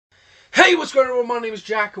Hey, what's going on? My name is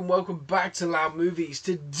Jack and welcome back to Loud Movies.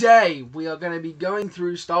 Today we are going to be going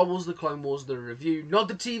through Star Wars The Clone Wars, the review, not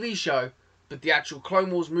the TV show, but the actual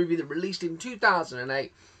Clone Wars movie that released in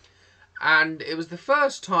 2008. And it was the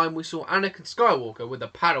first time we saw Anakin Skywalker with a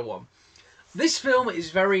Padawan. This film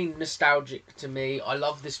is very nostalgic to me. I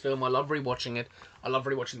love this film. I love rewatching it. I love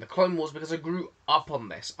rewatching The Clone Wars because I grew up on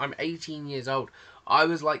this. I'm 18 years old. I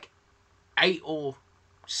was like 8 or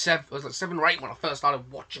 7, I was like 7 or 8 when I first started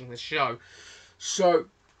watching this show. So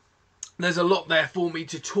there's a lot there for me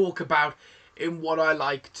to talk about in what I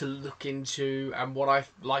like to look into and what I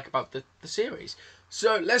like about the series.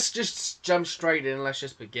 So let's just jump straight in and let's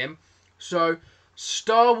just begin. So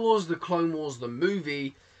Star Wars The Clone Wars, the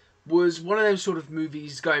movie, was one of those sort of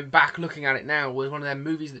movies, going back looking at it now, was one of them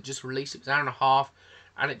movies that just released. It was an hour and a half,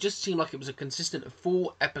 and it just seemed like it was a consistent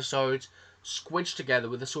 4 episodes squidged together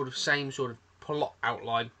with the sort of same sort of plot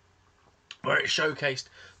outline, where it showcased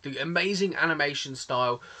the amazing animation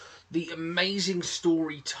style, the amazing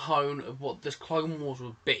story tone of what this Clone Wars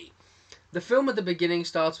would be. The film at the beginning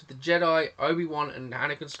starts with the Jedi, Obi-Wan and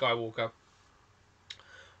Anakin Skywalker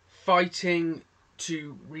fighting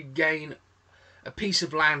to regain a piece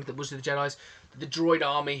of land that was the Jedi's, that the droid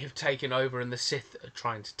army have taken over and the Sith are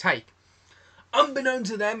trying to take. Unbeknown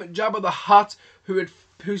to them, Jabba the Hutt,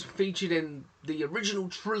 who's featured in the original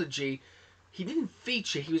trilogy, he didn't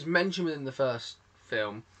feature, he was mentioned within the first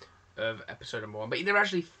film of episode number 1, but he never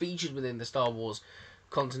actually featured within the Star Wars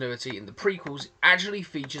continuity in the prequels, actually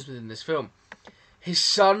features within this film. His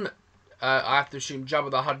son, I have to assume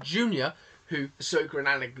Jabba the Hutt Jr., who Ahsoka and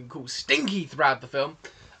Anakin call Stinky throughout the film,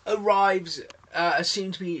 arrives,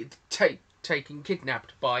 seemed to be taken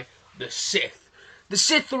kidnapped by the Sith. The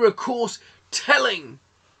Sith are, of course, telling,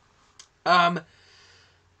 of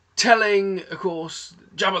course,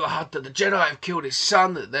 Jabba the Hutt that the Jedi have killed his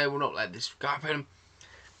son, that they will not let this happen.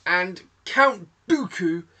 And Count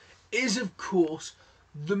Dooku is, of course,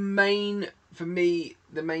 the main, for me,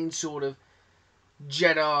 the main sort of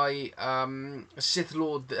Jedi, Sith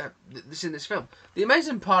Lord that's in this film. The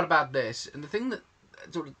amazing part about this, and the thing that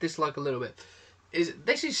I sort of dislike a little bit, is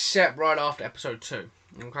this is set right after episode 2.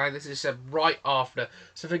 Okay, this is set right after.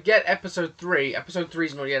 So forget episode 3. Episode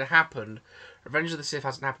 3's not yet happened. Revenge of the Sith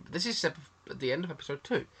hasn't happened. But this is set at the end of episode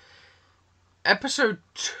 2. Episode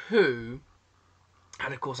 2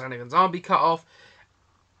 had, of course, Anakin's arm be cut off,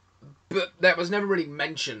 but that was never really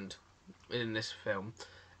mentioned in this film.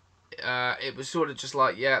 It was sort of just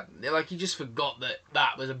like, yeah, like he just forgot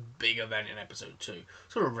that was a big event in episode 2.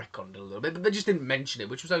 Sort of retconned it a little bit, but they just didn't mention it,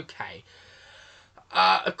 which was okay.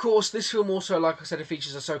 Of course, this film also, like I said, it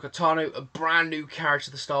features Ahsoka Tano, a brand new character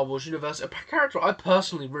to the Star Wars universe, a character I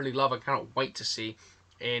personally really love and cannot wait to see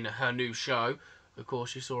in her new show. Of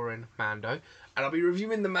course, you saw her in Mando. And I'll be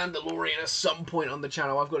reviewing The Mandalorian at some point on the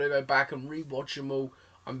channel. I've got to go back and rewatch them all.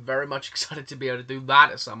 I'm very much excited to be able to do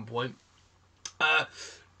that at some point.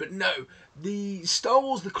 But no, the Star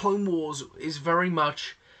Wars The Clone Wars is very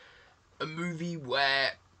much a movie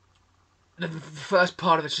where the first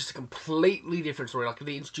part of it's just a completely different story, like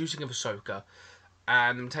the introducing of Ahsoka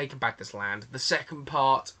and them taking back this land. The second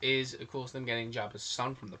part is, of course, them getting Jabba's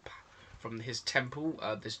son from his temple,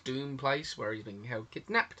 this Doom place where he's being held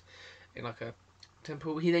kidnapped in like a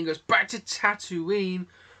temple. He then goes back to Tatooine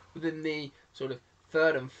within the sort of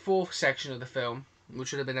third and fourth section of the film, which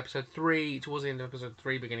should have been episode 3, towards the end of episode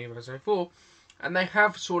 3, beginning of episode 4, and they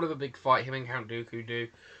have sort of a big fight, him and Count Dooku do,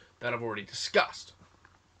 that I've already discussed.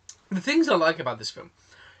 The things I like about this film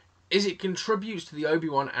is it contributes to the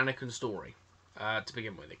Obi-Wan Anakin story, to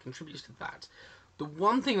begin with. It contributes to that. The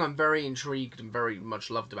one thing I'm very intrigued and very much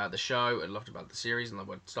loved about the show, and loved about the series, and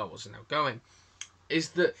where Star Wars is now going,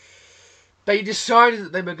 is that they decided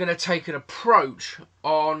that they were going to take an approach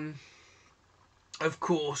on, of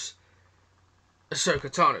course, Ahsoka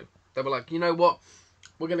Tano. They were like, you know what?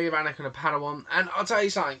 We're going to give Anakin a Padawan. And I'll tell you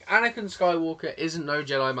something. Anakin Skywalker isn't no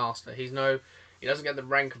Jedi Master. He doesn't get the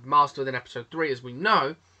rank of Master within Episode 3, as we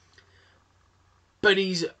know. But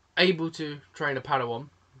he's able to train a Padawan.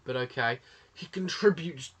 But okay. He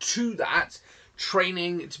contributes to that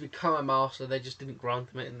training to become a Master. They just didn't grant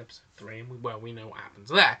him it in Episode 3. And we know what happens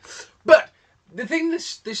there. But the thing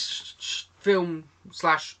this film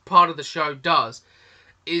 / part of the show does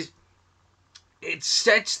is it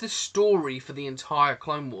sets the story for the entire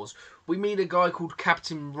Clone Wars. We meet a guy called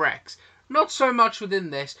Captain Rex. Not so much within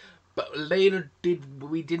this, but later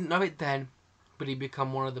we didn't know it then, but he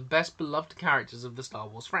become one of the best beloved characters of the Star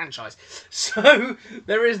Wars franchise. So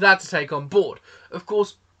there is that to take on board. Of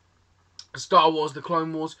course, Star Wars The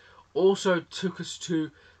Clone Wars also took us to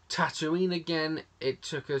Tatooine again. It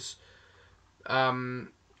took us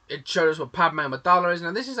it showed us what Padme Amidala is.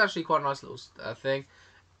 Now, this is actually quite a nice little thing.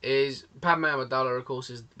 Is Padme Amidala, of course,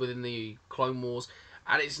 is within the Clone Wars,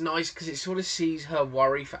 and it's nice because it sort of sees her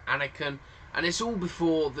worry for Anakin, and it's all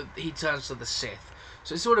before he turns to the Sith.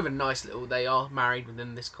 So it's sort of a nice little. They are married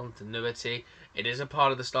within this continuity. It is a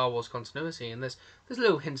part of the Star Wars continuity, and there's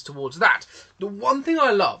little hints towards that. The one thing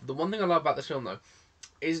I love about this film though,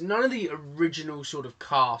 is none of the original sort of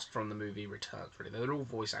cast from the movie returns. Really, they're all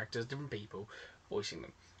voice actors, different people voicing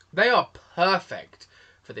them. They are perfect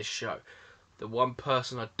for this show. The one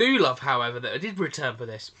person I do love, however, that I did return for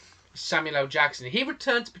this is Samuel L. Jackson. He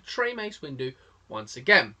returned to portray Mace Windu once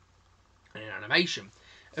again in animation.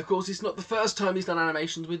 Of course, it's not the first time he's done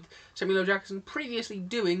animations, with Samuel L. Jackson previously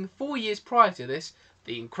doing, 4 years prior to this,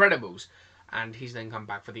 The Incredibles. And he's then come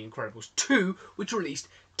back for The Incredibles 2, which released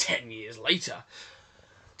 10 years later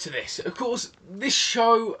to this. Of course, this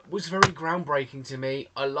show was very groundbreaking to me.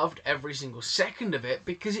 I loved every single second of it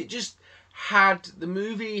because it just had, the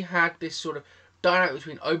movie had this sort of dynamic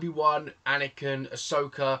between Obi-Wan, Anakin,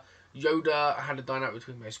 Ahsoka, Yoda. Had a dynamic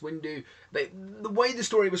between Mace Windu. The way the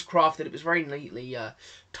story was crafted, it was very neatly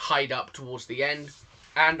tied up towards the end.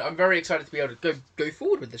 And I'm very excited to be able to go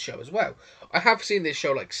forward with the show as well. I have seen this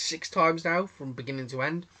show like 6 times now, from beginning to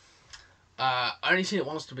end. I only seen it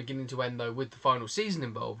once to beginning to end, though, with the final season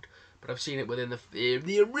involved. But I've seen it within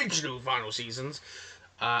the original final seasons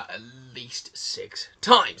at least 6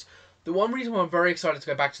 times. The one reason why I'm very excited to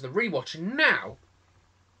go back to the rewatch now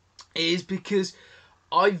is because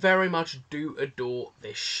I very much do adore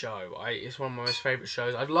this show. It's one of my most favourite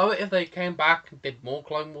shows. I'd love it if they came back and did more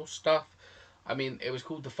Clone Wars stuff. I mean, it was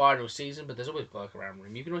called the final season, but there's always workaround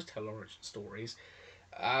room. You can always tell origin stories.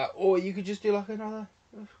 Or you could just do like another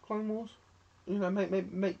Clone Wars. You know,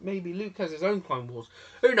 maybe Luke has his own Clone Wars.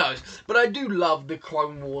 Who knows? But I do love the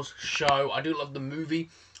Clone Wars show. I do love the movie.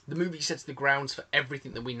 The movie sets the grounds for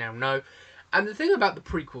everything that we now know. And the thing about the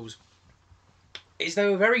prequels is they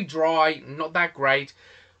were very dry, not that great,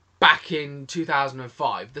 back in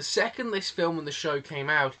 2005. The second this film and the show came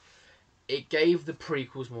out, it gave the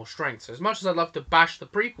prequels more strength. So as much as I'd love to bash the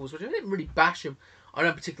prequels, which I didn't really bash them, I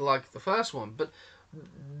don't particularly like the first one, but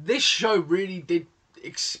this show really did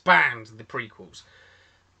expand the prequels.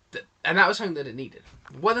 And that was something that it needed.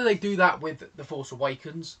 Whether they do that with The Force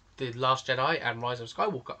Awakens, The Last Jedi, and Rise of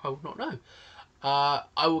Skywalker, I would not know.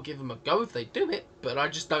 I will give them a go if they do it, but I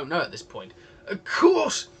just don't know at this point. Of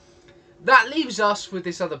course, that leaves us with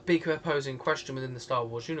this other big opposing question within the Star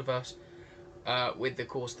Wars universe, with, of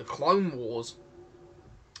course, the Clone Wars,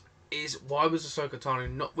 is why was Ahsoka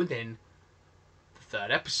Tano not within the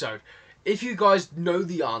 3rd episode? If you guys know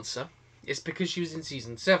the answer, it's because she was in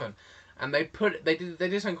Season 7. And they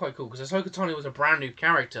did something quite cool, because Ahsoka Tano was a brand new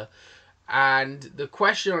character, and the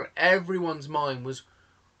question on everyone's mind was,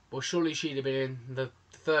 well, surely she'd have been in the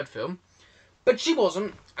 3rd film, but she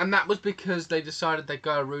wasn't, and that was because they decided they'd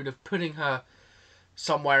go a route of putting her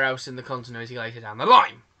somewhere else in the continuity later down the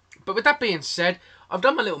line. But with that being said, I've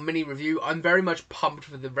done my little mini review. I'm very much pumped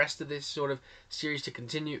for the rest of this sort of series to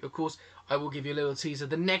continue. Of course, I will give you a little teaser.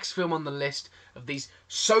 The next film on the list of these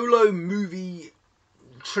solo movie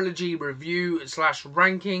trilogy review /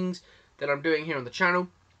 rankings that I'm doing here on the channel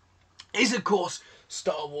is, of course,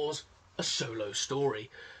 Star Wars: A Solo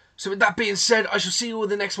Story. So with that being said, I shall see you all in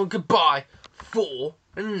the next one. Goodbye for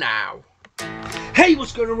now. Hey,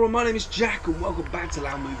 what's going on everyone? My name is Jack and welcome back to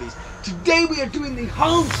Loud Movies. Today we are doing the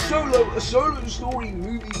Han Solo: A Solo Story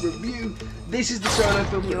movie review. This is the solo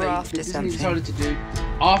film that Disney decided to do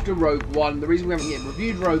after Rogue One. The reason we haven't yet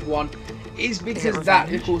reviewed Rogue One is because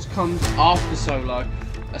that, of course, comes after Solo: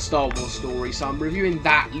 A Star Wars Story. So I'm reviewing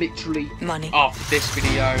that literally after this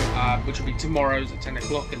video, which will be tomorrow's at 10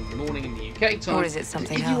 o'clock in the morning in the UK time. Or is it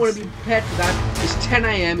something else? If you want to be prepared for that, it's 10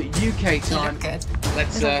 AM UK time.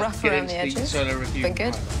 Let's get into the Solo review.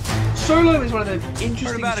 Solo is one of the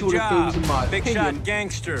interesting sort of films in my opinion, shot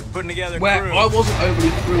gangster putting together where crew. I wasn't overly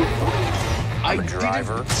thrilled. I didn't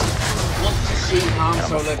driver. want to see Han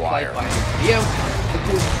Solo played by anybody else. Of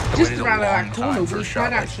course, just around that corner, we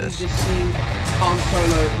had actually just seen Han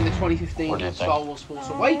Solo in the 2015 Star Wars Force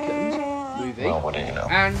Awakens movie. Well, what do you know?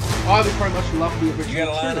 And I would very much love the original You got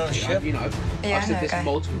a line on trilogy. ship? You know, Yeah, I've said this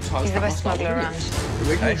multiple times. He's the best smuggler around. The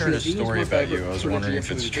original I heard a trilogy was story my about you. favourite I was trilogy wondering of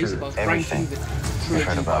if it's movies. true. If I was Everything ranking the you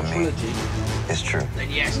heard about me trilogy, is true. then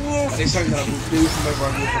yes, that is something that I will do. However, I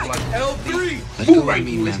will have like L3. full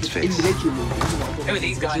ranking list of individual movies. Hey,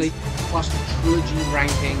 these guys. Plus the trilogy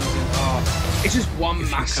rankings, and it's just one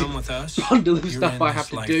massive Come with us, bundle of you're stuff in I this have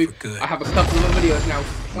to life do. for good. I have a couple of videos now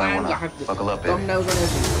planned. I have the Buckle up, baby. thumbnails on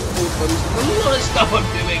it, a lot of stuff I'm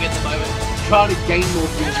doing at the moment. trying to gain more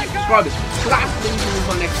viewers and subscribers. So that leads me to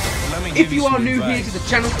my next one. If you are new here to the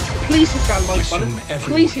channel, please hit that like button,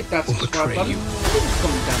 please hit that subscribe button, please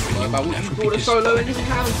comment down below about what you thought of Solo, and if you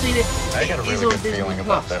haven't seen it, I got a it is really on good feeling Disney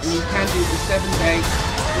about Plus, this. and you can do the 7-day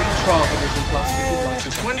free trial for Disney Plus if you'd like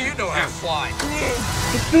to. When do you know how to fly?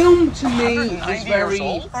 The film to me is very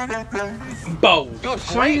bold. Something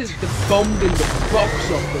that's bombed in the box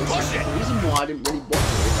office. The reason why I didn't really watch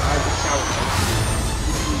it is I had the shower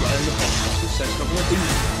in the box office, so it's not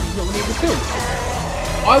going to be a good film.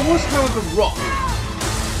 I was, however, wrong.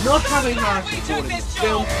 Not having Harrison Ford in the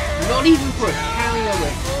film, not even for a cameo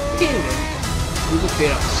appearance, was a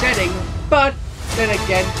bit upsetting, but then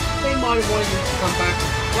again, they might have wanted him to come back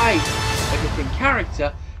and play a different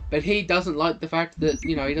character, but he doesn't like the fact that,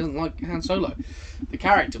 you know, he doesn't like Han Solo. The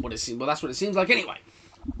character, well, that's what it seems like anyway.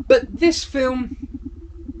 But this film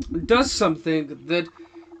does something that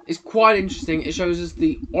is quite interesting. It shows us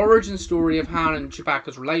the origin story of Han and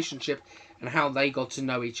Chewbacca's relationship and how they got to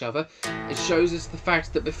know each other. It shows us the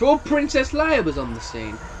fact that before Princess Leia was on the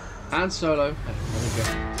scene, Han Solo had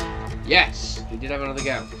another go. Yes, he did have another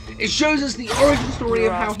go. It shows us the origin story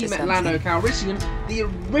of how he met Lando Calrissian, the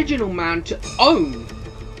original man to own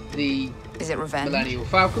the Millennial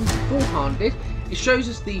Falcon before Han did. It shows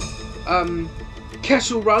us the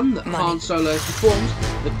Kessel Run that Han Solo performs,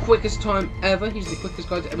 the quickest time ever. He's the quickest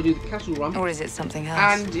guy to ever do the Kessel Run. Or is it something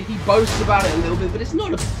else? And he boasts about it a little bit, but it's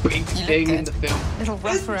not a big thing in the film. Little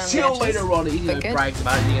rough around Until the edges, later on, he brags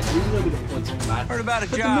about it. There's a little bit of points on that. Heard about a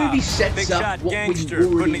But job. the movie sets Big up shot what we gangster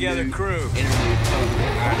already putting together knew crew. in a new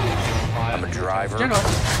I'm a driver.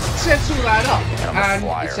 sets all that up, I'm a and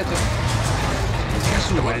flyer. it sets up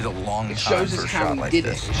Kessel I Run. waited a long time It shows for us a how shot he like did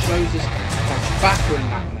this. it. It shows us how Chewbacca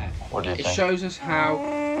and that met. What do you It think? shows us how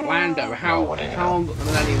Lando, how what do you Han got the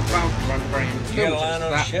Millennium Falcon run very in the You film. got a line on the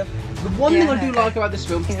That. ship? The one thing Yeah, I do okay. like about this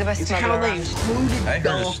film He's the best is how smuggler they around. included I heard a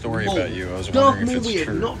Darth story Maul. about you. I was Darth wondering Maul if we it's have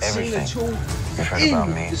true. not seen at all You've heard about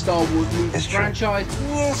me. in the Star Wars movie It's true. franchise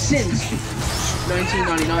since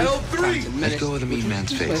 1999 Phantom Menace, go with a mean which was man's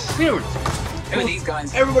his face. first appearance. Who are these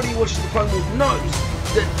guys? Everybody who watches the Clone Wars knows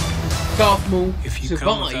that Darth Maul If you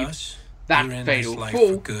come with survived us, that you're in fatal this life fall,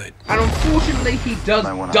 for good. and unfortunately he does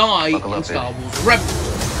Might wanna die buckle in up, Star baby. Wars Rebels.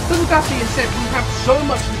 But with that being said, we have so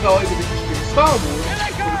much to go over the history of Star Wars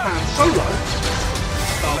with Han Solo.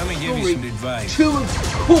 Let me give you some advice. To,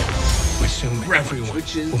 of course, Assume Rebels, everyone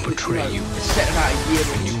which is will betray you. set about a year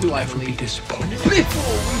or You two, will I never be believe, disappointed. before we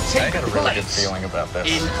I take got a really good place feeling about this.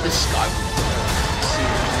 in the Skywalker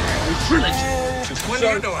series trilogy. When So,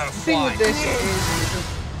 do you know how to the thing fly? with this is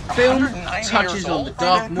the film 190 touches years on old? the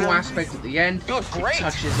Darth Maul aspect at the end. Good, great. It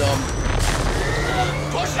touches on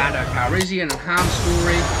Lando Calrissian and Han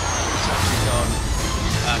story. It touches on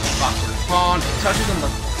Chewbacca and Han. It touches on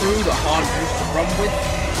the crew that Han used to run with.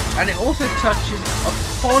 And it also touches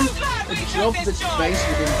upon a job that's based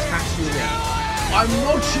within Tatooine. I'm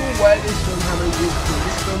not sure where this film, how many years between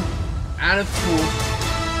this film, and of course,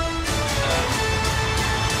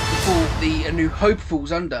 before the A New Hope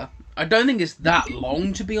falls under. I don't think it's that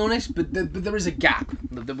long, to be honest, but there is a gap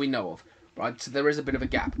that we know of, right? So there is a bit of a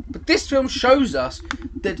gap. But this film shows us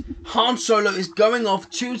that Han Solo is going off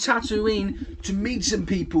to Tatooine to meet some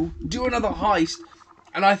people, do another heist,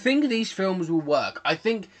 and I think these films will work. I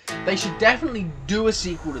think they should definitely do a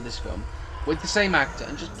sequel to this film with the same actor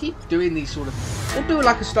and just keep doing these sort of... Or do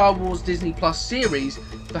like a Star Wars Disney Plus series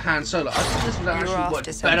for Han Solo. I think this would actually work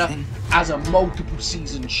after better something. as a multiple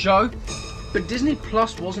season show. But Disney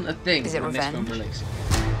Plus wasn't a thing Is it when this film revenge? released.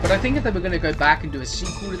 But I think if they were going to go back and do a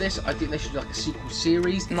sequel to this, I think they should do like a sequel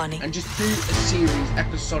series. Money. And just do a series,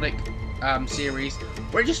 episodic series,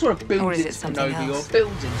 where it just sort of Or builds is it into something Kenobi or else?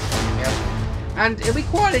 builds into something else. And it'll be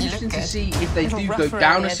quite interesting to good. see if they Little do rough go around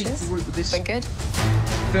down the a sequel edges, route with this but good.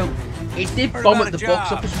 film. It did Heard bomb about at the a box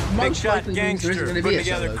job. office, which Big most shot likely means there isn't going to be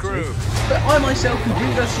gangster a putting Solo together 2. crew. But I myself who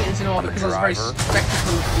didn't go see it in cinema I'm a because I was very driver.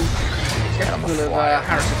 skeptical of flyer.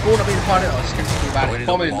 Harrison Ford not being a part of it. I was skeptical about I it waited a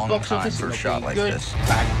bombing at the long box time office, for a not shot being like good, this.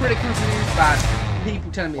 bad critical reviews, bad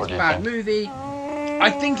people telling me What it's a do you bad think? movie. I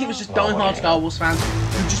think it was just Well, what do die-hard you Star think? Wars fans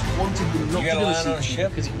who just wanted them not You to got do a a line on a sequel ship?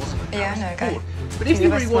 because it wasn't Yeah, I know, Harrison okay. Ford. But if He's you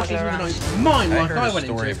the really best watched it smuggler with an around. open mind, I like heard I a went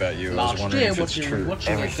story into about you. I was last wondering year, if it's true.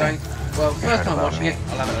 watching it, Everything. going, well, first time about watching me. it,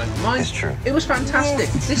 I'll have an open mind. It's true. It was fantastic.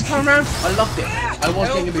 This time around, I loved it. I was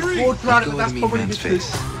getting a bit bored throughout it, but that's probably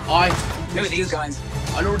because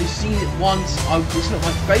I'd already seen it once. It's not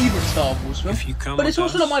my favourite Star Wars film, If you come but it's with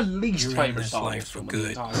also not us, my least you're in favourite this Star Wars life for film of the good.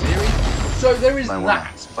 entire series. So there is Might wanna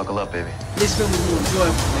that. buckle up, baby. This film is more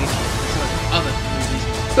enjoyable for me than some of the other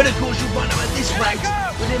movies But of course you'll find out that this ranks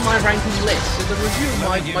within my ranking list. So the review of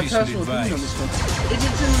my personal opinion on this film is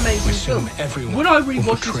it's an amazing film. Would I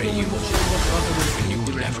rewatch this film?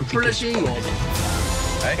 Would I rewatch the trilogy or...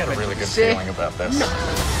 I got a really good feeling about this. No.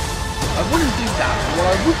 I wouldn't do that. What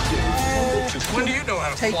I would do is When do you know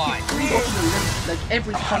how to take fly? it rewatch like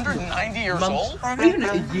every couple of 190 years months, old? or even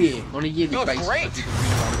a year, on a yearly You look basis. great.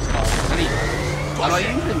 And I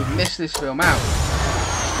usually would miss this film out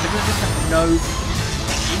because I just have no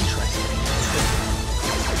interest in it.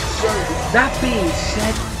 So, that being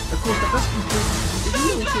said, of course, that does conclude a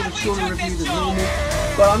little sort of shorter review than normal,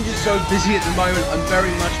 but I'm just so busy at the moment, I'm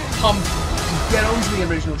very much pumped to get on to the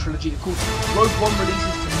original trilogy. Of course, Rogue One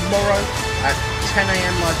releases tomorrow at 10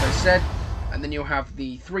 AM, like I said, and then you'll have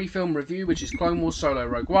the 3-film review, which is Clone Wars, Solo,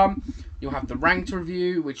 Rogue One. You'll have the ranked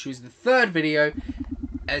review, which is the 3rd video,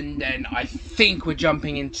 and then I think we're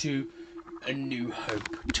jumping into A New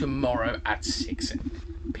Hope tomorrow at 6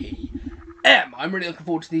 PM. I'm really looking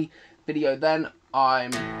forward to the video then. I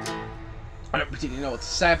don't particularly know what to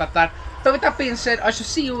say about that. But with that being said, I shall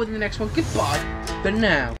see you all in the next one. Goodbye for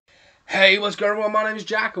now. Hey, what's going on? My name is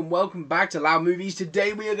Jack and welcome back to Loud Movies.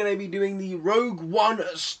 Today we are going to be doing the Rogue One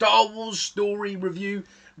Star Wars story review.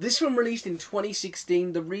 This one released in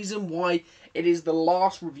 2016. The reason why it is the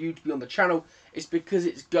last review to be on the channel is because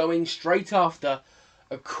it's going straight after.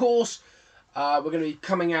 Of course, we're going to be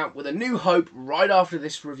coming out with A New Hope right after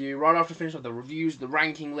this review, right after finishing off the reviews, the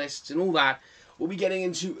ranking lists and all that. We'll be getting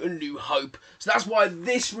into A New Hope. So that's why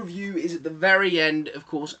this review is at the very end, of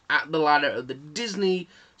course, at the ladder of the Disney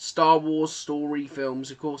Star Wars story films.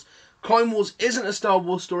 Of course, Clone Wars isn't a Star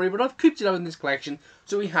Wars story, but I've cooped it up in this collection,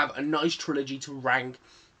 so we have a nice trilogy to rank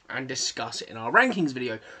and discuss in our rankings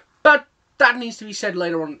video. But that needs to be said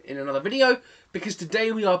later on in another video, because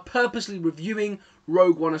today we are purposely reviewing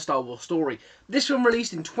Rogue One, a Star Wars story. This film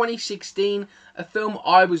released in 2016, a film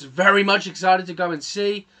I was very much excited to go and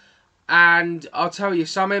see, and I'll tell you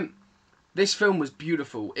something, this film was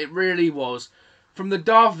beautiful. It really was. From the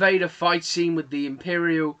Darth Vader fight scene with the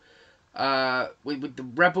Imperial, with the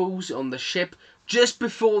rebels on the ship, just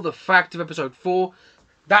before the fact of Episode 4,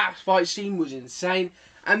 that fight scene was insane.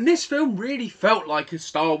 And this film really felt like a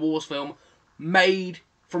Star Wars film made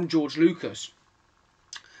from George Lucas.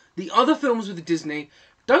 The other films with Disney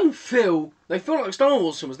don't feel, they feel like Star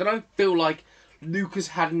Wars films. They don't feel like Lucas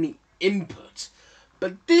had any input.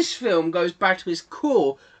 But this film goes back to its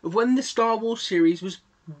core of when the Star Wars series was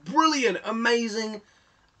brilliant, amazing,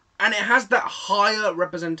 and it has that higher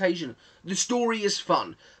representation. The story is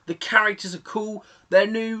fun. The characters are cool. They're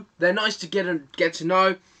new. They're nice to get to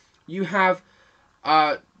know. You have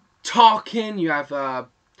Tarkin. You have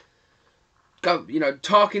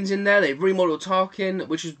Tarkin's in there. They've remodeled Tarkin,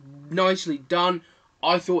 which is nicely done.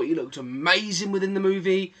 I thought he looked amazing within the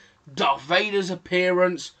movie. Darth Vader's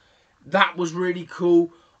appearance, that was really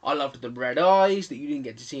cool. I loved the red eyes that you didn't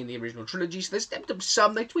get to see in the original trilogy. So they stepped up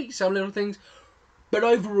some, they tweaked some little things. But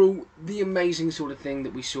overall, the amazing sort of thing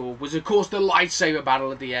that we saw was, of course, the lightsaber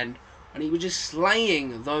battle at the end. And he was just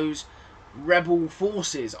slaying those rebel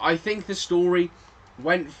forces. I think the story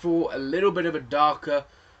went for a little bit of a darker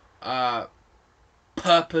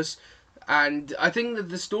purpose. And I think that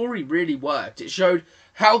the story really worked. It showed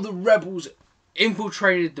how the rebels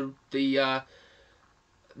infiltrated the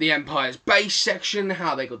Empire's base section,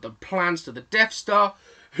 how they got the plans to the Death Star,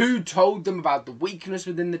 who told them about the weakness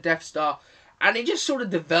within the Death Star, and it just sort of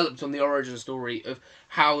developed on the origin story of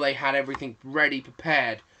how they had everything ready,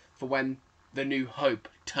 prepared for when the New Hope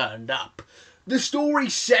turned up. The story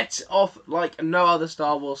sets off like no other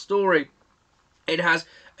Star Wars story. It has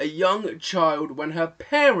a young child when her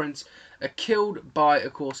parents are killed by,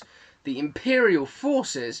 of course, the Imperial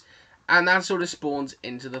forces, and that sort of spawns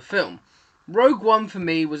into the film. Rogue One for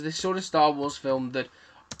me was this sort of Star Wars film that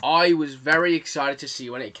I was very excited to see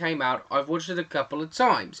when it came out. I've watched it a couple of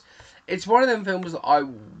times. It's one of them films that I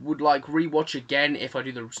would like rewatch again if I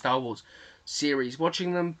do the Star Wars series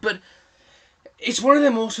watching them, but it's one of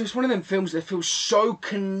them films that feels so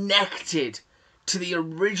connected to the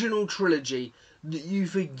original trilogy that you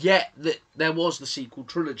forget that there was the sequel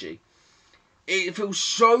trilogy. It feels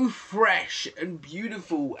so fresh and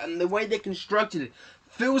beautiful, and the way they constructed it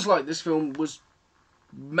feels like this film was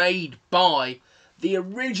made by the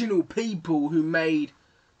original people who made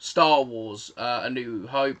Star Wars, A New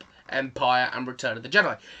Hope, Empire, and Return of the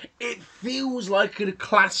Jedi. It feels like a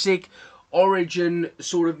classic origin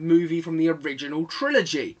sort of movie from the original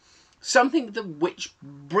trilogy. Something that which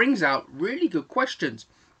brings out really good questions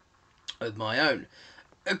of my own.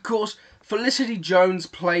 Of course, Felicity Jones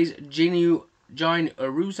plays Jyn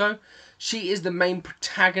Erso. She is the main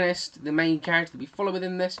protagonist, the main character that we follow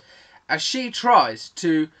within this. as she tries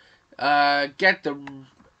to get the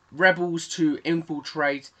rebels to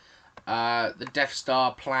infiltrate the Death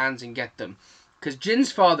Star plans and get them. Because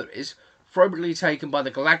Jin's father is forcibly taken by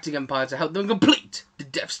the Galactic Empire to help them complete the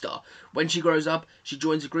Death Star. When she grows up, she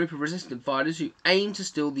joins a group of resistant fighters who aim to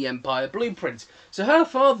steal the Empire blueprints. So her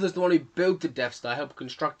father's the one who built the Death Star, helped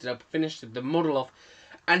construct it up, finished the model off,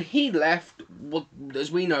 and he left what,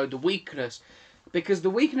 as we know, the weakness. Because the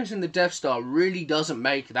weakness in the Death Star really doesn't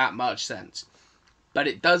make that much sense. But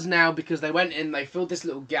it does now, because they went in, they filled this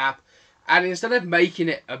little gap, and instead of making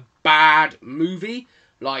it a bad movie,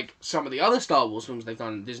 like some of the other Star Wars films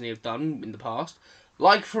Disney have done in the past,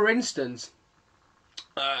 like for instance,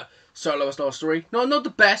 Solo: A Star Story. Not the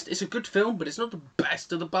best. It's a good film, but it's not the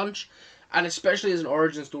best of the bunch. And especially as an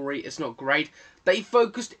origin story, it's not great. They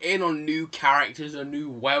focused in on new characters, a new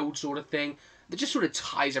world sort of thing. That just sort of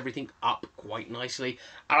ties everything up quite nicely.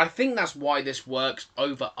 And I think that's why this works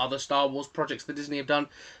over other Star Wars projects that Disney have done.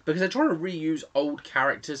 Because they're trying to reuse old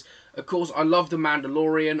characters. Of course, I love The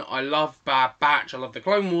Mandalorian. I love Bad Batch. I love The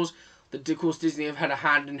Clone Wars. Of course, Disney have had a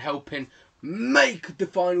hand in helping make the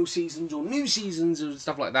final seasons or new seasons and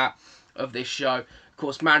stuff like that of this show. Of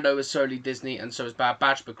course, Mando is solely Disney and so is Bad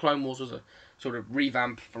Batch. But Clone Wars was a sort of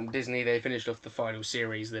revamp from Disney. They finished off the final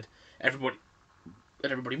series that everybody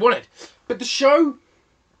wanted. But the show,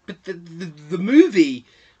 the movie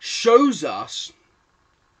shows us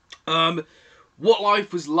what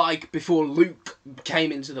life was like before Luke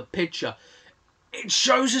came into the picture. It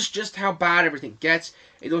shows us just how bad everything gets.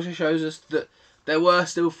 It also shows us that there were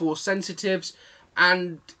still Force sensitives,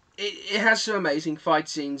 and it has some amazing fight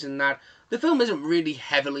scenes in that. The film isn't really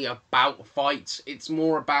heavily about fights. It's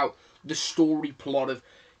more about the story plot of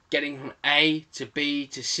getting from A to B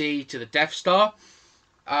to C to the Death Star.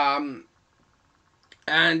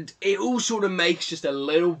 And it all sort of makes just a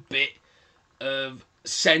little bit of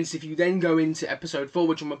sense if you then go into episode 4,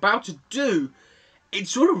 which I'm about to do. It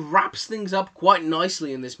sort of wraps things up quite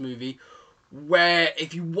nicely in this movie, where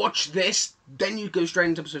if you watch this, then you go straight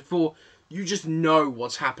into episode 4, you just know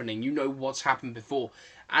what's happening. You know what's happened before.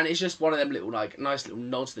 And it's just one of them little, like, nice little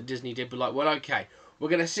nods that Disney did. But like, well, okay, we're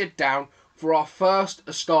going to sit down for our first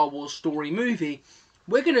Star Wars story movie.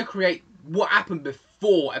 We're going to create what happened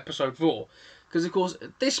before episode 4. Because, of course,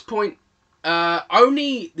 at this point, the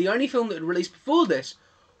only film that had released before this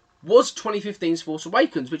was 2015's Force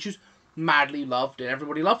Awakens, which was madly loved and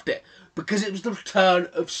everybody loved it. Because it was the return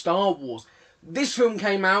of Star Wars. This film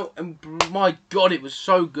came out and, my God, it was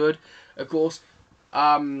so good. Of course,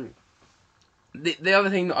 the other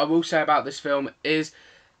thing that I will say about this film is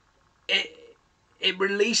it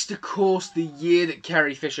released, of course, the year that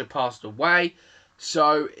Carrie Fisher passed away.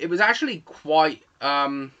 So it was actually quite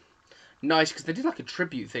nice because they did like a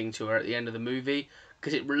tribute thing to her at the end of the movie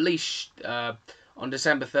because it released on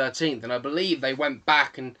December 13th, and I believe they went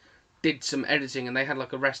back and did some editing and they had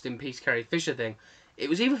like a rest in peace Carrie Fisher thing. It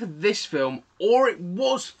was either for this film or it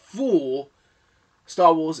was for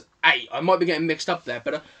Star Wars 8. I might be getting mixed up there,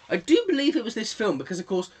 but I do believe it was this film because, of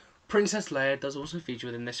course, Princess Leia does also feature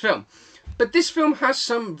within this film. But this film has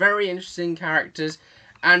some very interesting characters,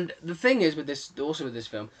 and the thing is with this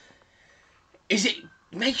film is it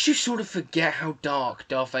makes you sort of forget how dark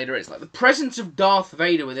Darth Vader is. Like the presence of Darth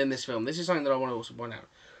Vader within this film. This is something that I want to also point out.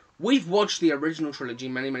 We've watched the original trilogy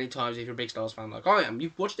many, many times. If you're a big Star Wars fan like I am,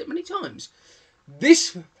 you've watched it many times.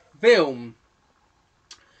 This film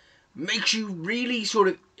makes you really sort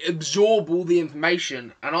of absorb all the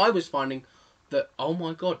information, and I was finding that, oh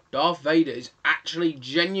my God, Darth Vader is actually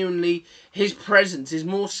genuinely, his presence is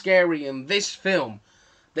more scary in this film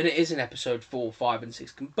than it is in episode 4, 5 and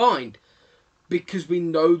 6 combined, because we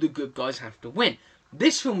know the good guys have to win.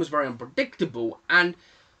 This film was very unpredictable, and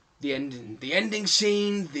the ending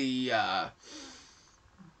scene,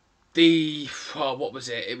 what was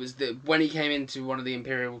it? It was when he came into one of the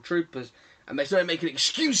Imperial troopers, and they started making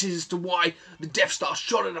excuses as to why the Death Star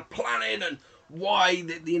shot at a planet, and why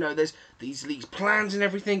there's these plans and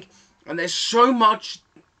everything, and there's so much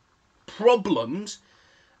problems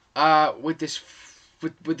with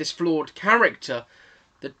this flawed character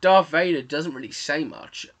that Darth Vader doesn't really say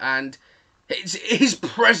much, and his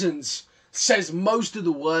presence says most of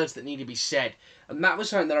the words that need to be said. And that was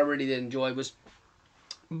something that I really did enjoy. Was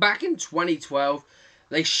back in 2012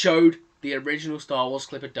 they showed the original Star Wars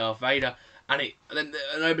clip of Darth Vader, and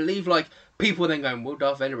I believe like people were then going, will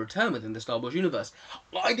Darth Vader return within the Star Wars universe?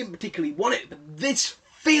 I didn't particularly want it, but this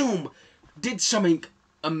film did something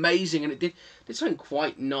amazing, and it did something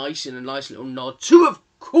quite nice and a nice little nod to, of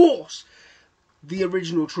course, the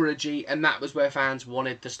original trilogy, and that was where fans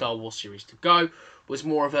wanted the Star Wars series to go. Was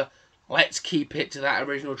more of a let's keep it to that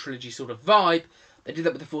original trilogy sort of vibe. They did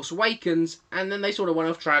that with The Force Awakens, and then they sort of went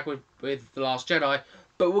off track with The Last Jedi.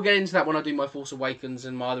 But we'll get into that when I do my Force Awakens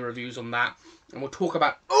and my other reviews on that. And we'll talk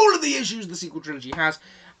about all of the issues the sequel trilogy has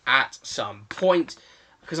at some point.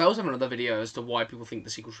 Because I also have another video as to why people think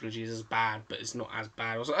the sequel trilogy is as bad, but it's not as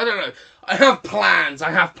bad. Also, I don't know. I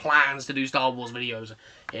have plans to do Star Wars videos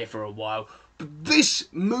here for a while. But this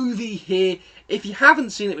movie here, if you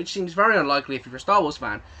haven't seen it, which seems very unlikely if you're a Star Wars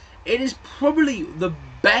fan, it is probably the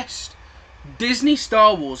best Disney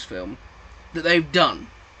Star Wars film that they've done.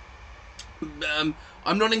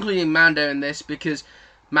 I'm not including Mando in this because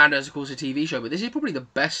Mando is, of course, a TV show, but this is probably the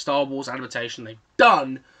best Star Wars adaptation they've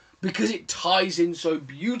done because it ties in so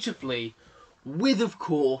beautifully with, of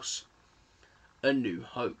course, A New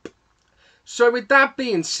Hope. So with that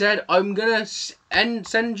being said, I'm going to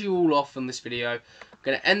send you all off on this video. I'm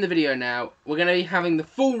going to end the video now. We're going to be having the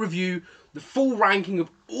full review, the full ranking of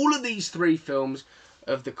all of these 3 films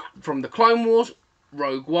from the Clone Wars,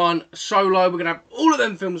 Rogue One, Solo. We're going to have all of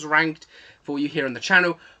them films ranked for you here on the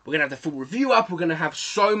channel. We're going to have the full review up. We're going to have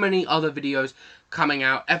so many other videos coming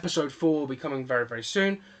out. Episode 4 will be coming very, very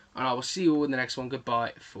soon. And I will see you all in the next one.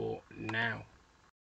 Goodbye for now.